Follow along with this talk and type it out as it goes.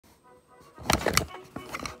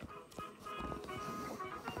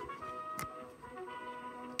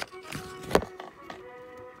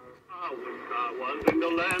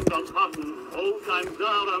times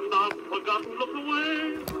out and not forgotten. Look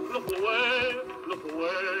away, look away, look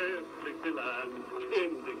away, Dixieland.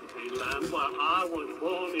 In Dixieland where I was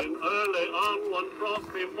born in early on one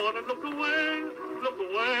frosty morning. Look away, look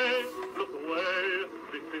away, look away,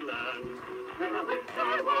 Dixieland. And I wish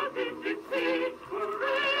I was in Dixie.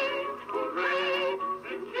 Hooray, hooray,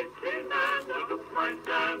 in Dixieland where the fine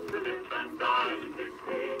dance to live and die in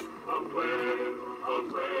Dixie. Away,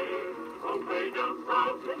 away, away down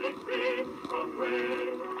south to Dixie.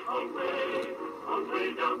 Away, away, away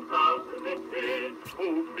down south to Dixie.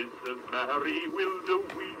 Oh, Mrs. Mary will the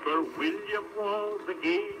weaver, William was the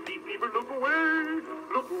gay fever. Look away,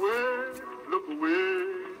 look away, look away,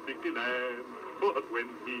 Dixieland. But when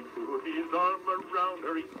he put his arm around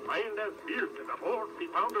her, he smiled as fierce as a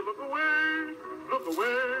 40-pounder. Look away, look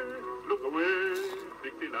away, look away,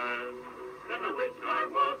 Dixieland. And I wish I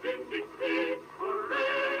was in Dixie.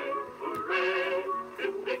 Hooray, hooray,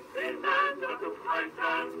 in Dixieland, what a fine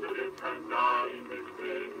time to live and die in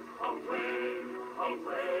Dixie. Away,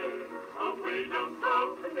 away, away down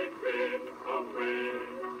south to Dixie. Away,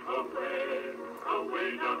 away,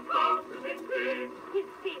 away down south to Dixie. His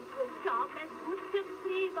face was sharp as wood to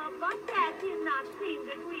cleaver, but that did not seem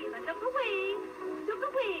to grieve. Look away, look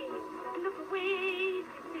away, look away,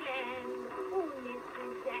 Dixieland. Only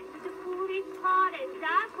through that to the foolish heart and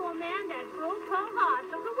that poor man that broke her heart.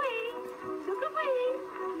 Look away, look away,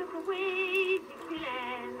 look away,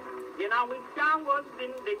 Dixieland. You know, we I was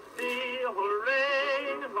in Dixie,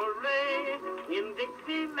 hooray, hooray. In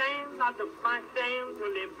Dixieland, not to find shame to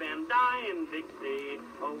live and die in Dixie.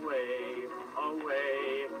 Away,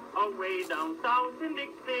 away, away down south in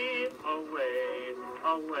Dixie. Away,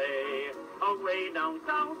 away, away down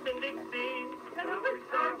south in Dixie. And I wish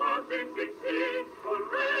I was in Dixie,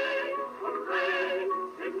 hooray, hooray.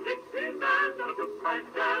 In Dixieland, not to find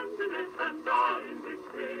shame to live and die in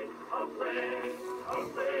Dixie. Away,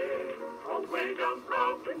 away, away down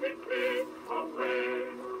south in Dixie. Away,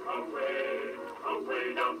 away,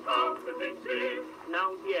 away down south in Dixie.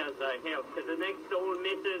 Now here's a health to the next old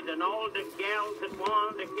missus and all the gals that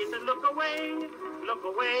want to kiss it. Look away, look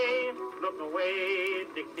away, look away,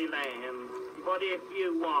 Dixieland. But if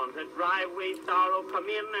you want a driveway sorrow, come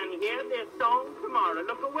in and hear this song tomorrow.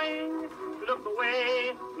 Look away, look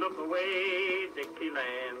away, look away,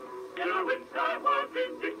 Dixieland. And I wish I was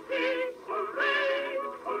in Dixie. Hooray,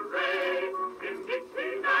 hooray, in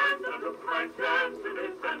Dixieland, I look my chance to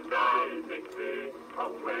live and die in Dixie.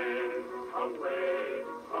 Away, away,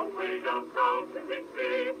 away down south in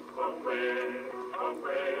Dixie. Away,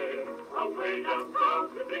 away, away down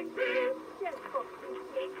south in Dixie. Just for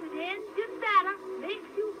takes it in, just better, makes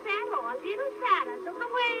you fat or a little fatter. Look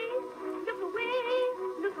away, look away,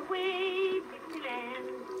 look away, Dixieland.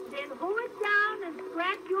 Then hold it down and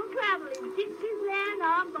scratch your travel in Dixieland.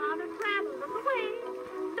 I'm gonna travel. Look away,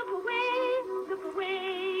 look away, look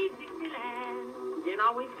away, Dixieland. You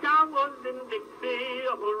know, we I was in Dixie,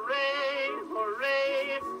 hooray,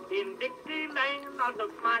 hooray. In Dixieland, I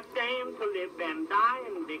took my shame to live and die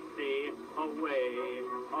in Dixie. Away,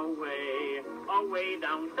 away, away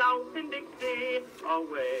down south in Dixie.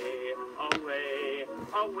 Away, away,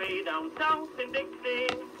 away down south in Dixie.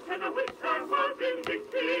 And I wish I was in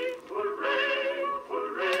Dixie. Hooray,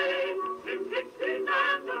 hooray. In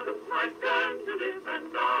Dixieland, I took my shame to live and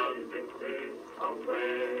die in Dixie.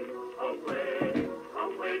 Away, away,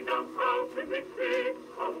 away down south in Dixie.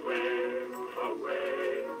 Away,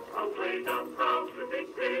 away, away down south in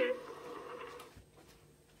Dixie.